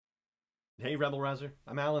Hey, Rebel Rouser.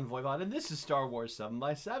 I'm Alan Voivod, and this is Star Wars 7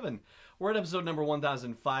 by 7 We're at episode number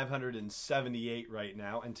 1578 right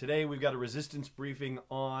now, and today we've got a Resistance briefing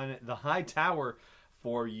on the High Tower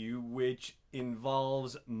for you, which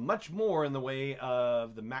involves much more in the way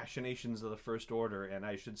of the machinations of the First Order. And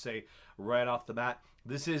I should say right off the bat,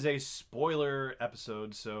 this is a spoiler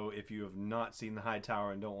episode, so if you have not seen the High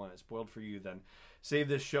Tower and don't want it spoiled for you, then save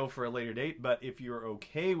this show for a later date. But if you're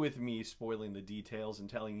okay with me spoiling the details and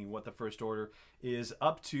telling you what the First Order is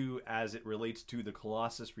up to as it relates to the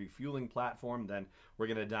Colossus refueling platform, then we're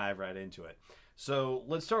going to dive right into it. So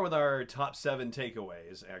let's start with our top 7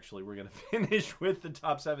 takeaways. Actually, we're going to finish with the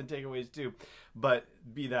top 7 takeaways too, but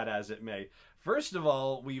be that as it may. First of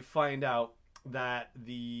all, we find out that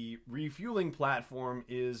the refueling platform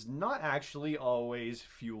is not actually always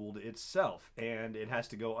fueled itself, and it has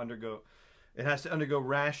to undergo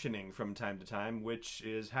rationing from time to time, which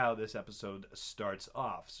is how this episode starts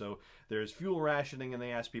off. So there's fuel rationing, and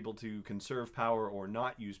they ask people to conserve power or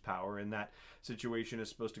not use power, and that situation is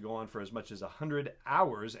supposed to go on for as much as 100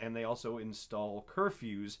 hours, and they also install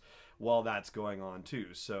curfews while that's going on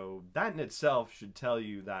too. So that in itself should tell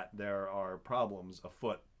you that there are problems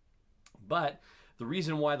afoot. But the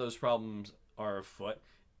reason why those problems are afoot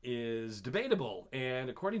is debatable,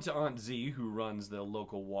 and according to Aunt Z, who runs the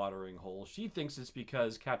local watering hole, she thinks it's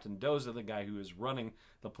because Captain Doza, the guy who is running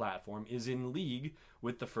the platform, is in league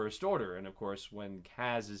with the First Order. And of course, when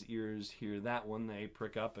Kaz's ears hear that one, they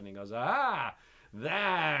prick up, and he goes, "Ah,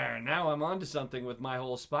 there! Now I'm onto something with my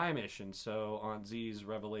whole spy mission." So Aunt Z's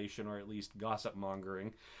revelation, or at least gossip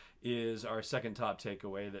mongering, is our second top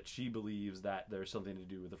takeaway, that she believes that there's something to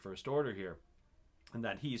do with the First Order here, and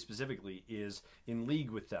that he specifically is in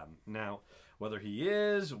league with them. Now, whether he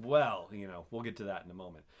is, well, we'll get to that in a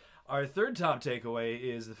moment. Our third top takeaway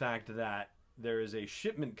is the fact that there is a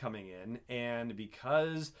shipment coming in, and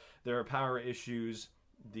because there are power issues,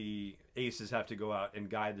 the aces have to go out and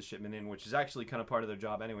guide the shipment in, which is actually kind of part of their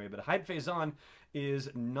job anyway. But Hype Faison is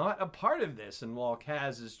not a part of this, and while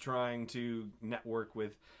Kaz is trying to network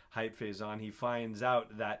with Hype Faison, he finds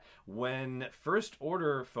out that when First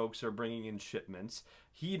Order folks are bringing in shipments,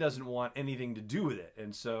 he doesn't want anything to do with it.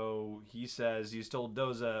 And so he says, he's told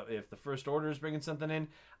Doza, if the First Order is bringing something in,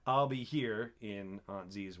 I'll be here in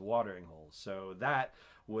Aunt Z's watering hole. So that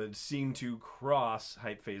would seem to cross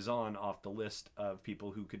Hype Faison off the list of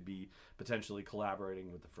people who could be potentially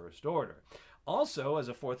collaborating with the First Order. Also, as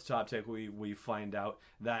a fourth top take, we find out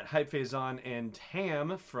that Hype Faison and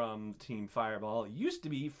Tam from Team Fireball used to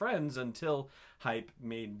be friends until Hype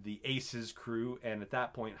made the Aces crew, and at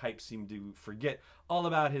that point, Hype seemed to forget all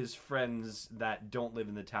about his friends that don't live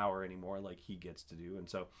in the tower anymore like he gets to do. And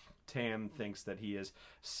so Tam thinks that he is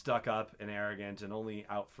stuck up and arrogant and only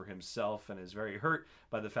out for himself, and is very hurt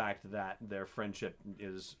by the fact that their friendship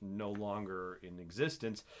is no longer in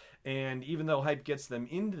existence. And even though Hype gets them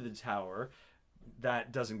into the tower,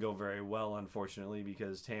 that doesn't go very well, unfortunately,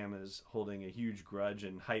 because Tam is holding a huge grudge,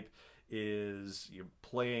 and Hype is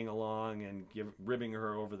playing along and ribbing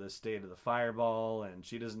her over the state of the Fireball, and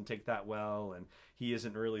she doesn't take that well, and he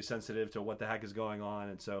isn't really sensitive to what the heck is going on.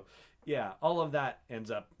 And so yeah, all of that ends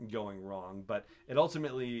up going wrong, but it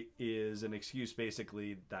ultimately is an excuse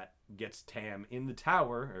basically that gets Tam in the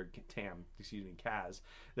tower, or Kaz,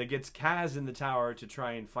 that gets Kaz in the tower to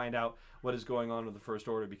try and find out what is going on with the First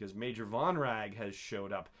Order, because Major Von Rag has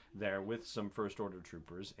showed up there with some First Order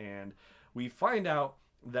troopers, and we find out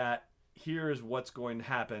that here's what's going to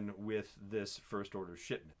happen with this First Order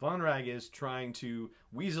shipment. Von Rag is trying to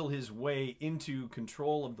weasel his way into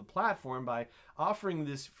control of the platform by offering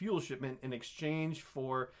this fuel shipment in exchange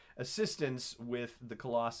for assistance with the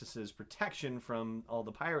Colossus's protection from all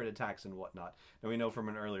the pirate attacks and whatnot. Now, we know from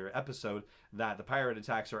an earlier episode that the pirate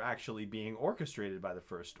attacks are actually being orchestrated by the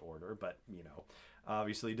First Order, but,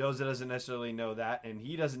 obviously Doza doesn't necessarily know that, and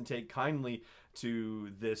he doesn't take kindly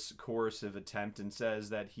to this coercive attempt and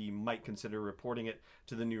says that he might consider reporting it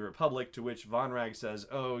to the New Republic, to which Von Rag says,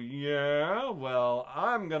 "Oh yeah, well,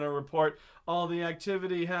 I'm going to report all the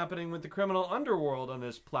activity happening with the criminal underworld on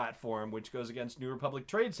this platform, which goes against New Republic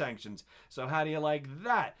trade sanctions. So how do you like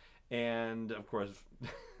that?" And of course,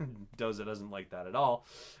 Doza doesn't like that at all.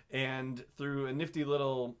 And through a nifty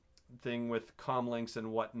little thing with comlinks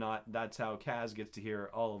and whatnot, that's how Kaz gets to hear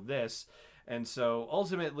all of this. And so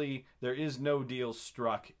ultimately there is no deal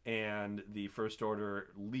struck, and the First Order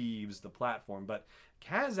leaves the platform. But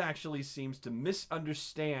Kaz actually seems to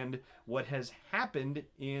misunderstand what has happened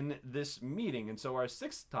in this meeting. And so our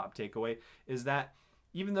sixth top takeaway is that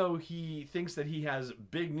even though he thinks that he has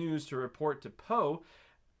big news to report to Poe,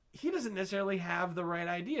 he doesn't necessarily have the right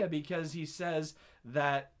idea, because he says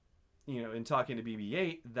that, in talking to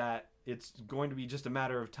BB-8, that it's going to be just a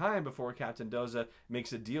matter of time before Captain Doza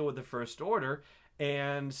makes a deal with the First Order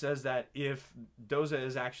and says that if Doza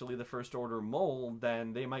is actually the First Order mole,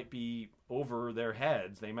 then they might be over their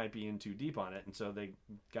heads. They might be in too deep on it, and so they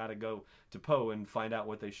got to go to Poe and find out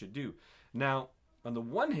what they should do. Now, on the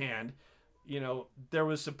one hand, there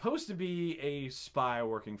was supposed to be a spy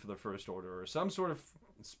working for the First Order, or some sort of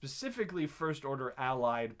specifically First Order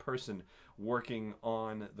allied person working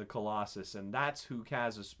on the Colossus, and that's who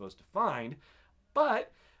Kaz is supposed to find.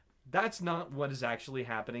 But that's not what is actually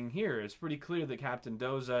happening here. It's pretty clear that Captain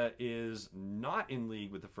Doza is not in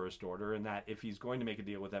league with the First Order, and that if he's going to make a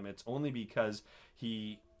deal with them, it's only because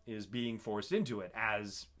he is being forced into it,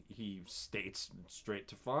 as he states straight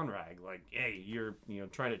to Fonrag, like, hey, you're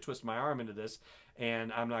trying to twist my arm into this,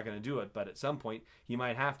 and I'm not going to do it. But at some point, he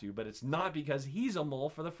might have to. But it's not because he's a mole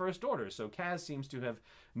for the First Order. So Kaz seems to have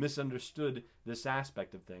misunderstood this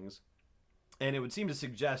aspect of things. And it would seem to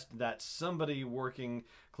suggest that somebody working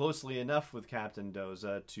closely enough with Captain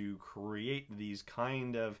Doza to create these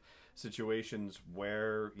kind of situations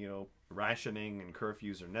where, rationing and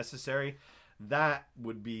curfews are necessary, that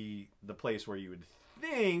would be the place where you would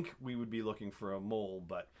think we would be looking for a mole.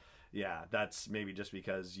 But yeah, that's maybe just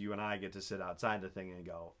because you and I get to sit outside the thing and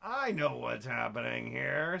go, I know what's happening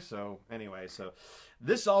here. So anyway, so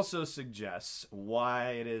this also suggests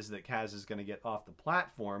why it is that Kaz is going to get off the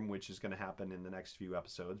platform, which is going to happen in the next few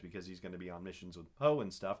episodes, because he's going to be on missions with Poe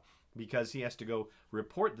and stuff, because he has to go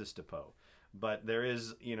report this to Poe. But there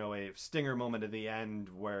is, a stinger moment at the end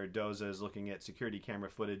where Doza is looking at security camera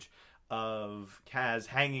footage of Kaz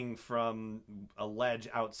hanging from a ledge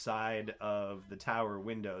outside of the tower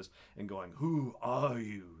windows and going, who are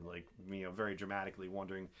you? Like, very dramatically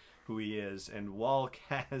wondering who he is. And while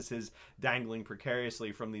Kaz is dangling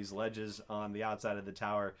precariously from these ledges on the outside of the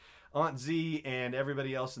tower, Aunt Z and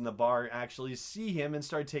everybody else in the bar actually see him and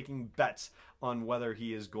start taking bets on whether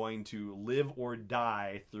he is going to live or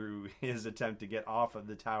die through his attempt to get off of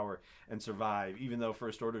the tower and survive, even though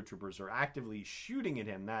First Order troopers are actively shooting at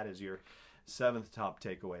him. That is your seventh top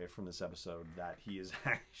takeaway from this episode, that he is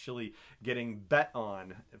actually getting bet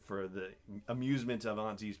on for the amusement of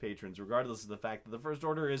Aunt Z's patrons, regardless of the fact that the First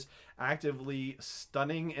Order is actively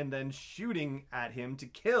stunning and then shooting at him to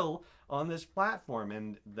kill on this platform.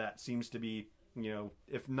 And that seems to be,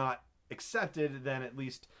 if not accepted, then at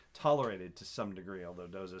least tolerated to some degree, although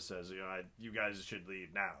Doza says, you guys should leave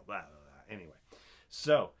now, blah, blah, blah. Anyway,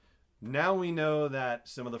 so now we know that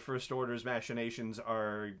some of the First Order's machinations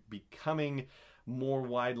are becoming more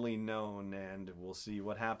widely known, and we'll see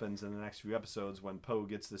what happens in the next few episodes when Poe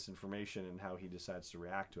gets this information and how he decides to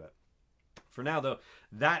react to it. For now, though,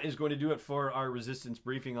 that is going to do it for our Resistance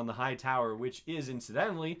briefing on the High Tower, which is,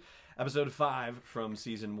 incidentally, Episode 5 from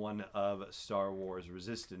Season 1 of Star Wars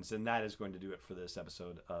Resistance. And that is going to do it for this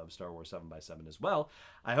episode of Star Wars 7x7 as well.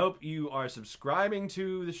 I hope you are subscribing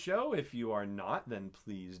to the show. If you are not, then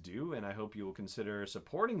please do. And I hope you will consider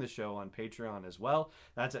supporting the show on Patreon as well.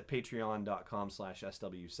 That's at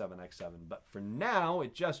patreon.com/SW7x7. But for now,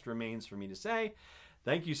 it just remains for me to say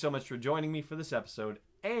thank you so much for joining me for this episode,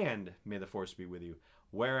 and may the Force be with you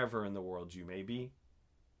wherever in the world you may be.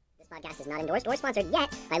 This podcast is not endorsed or sponsored yet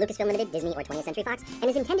by Lucasfilm Limited, Disney, or 20th Century Fox, and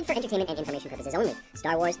is intended for entertainment and information purposes only.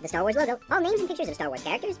 Star Wars, the Star Wars logo, all names and pictures of Star Wars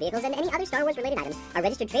characters, vehicles, and any other Star Wars-related items are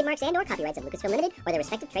registered trademarks and/or copyrights of Lucasfilm Limited or their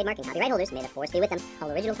respective trademark and copyright holders. May the Force be with them.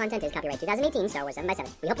 All original content is copyright 2018 Star Wars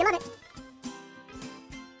 7x7. We hope you love it.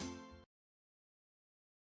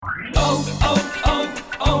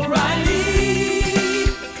 O'Reilly!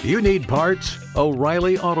 You need parts?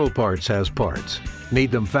 O'Reilly Auto Parts has parts.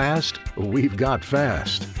 Need them fast? We've got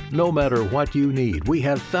fast. No matter what you need, we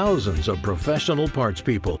have thousands of professional parts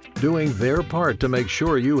people doing their part to make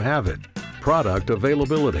sure you have it. Product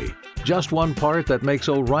availability. Just one part that makes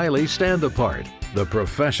O'Reilly stand apart. The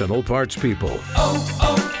professional parts people.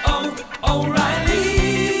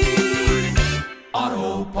 O'Reilly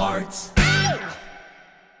Auto Parts.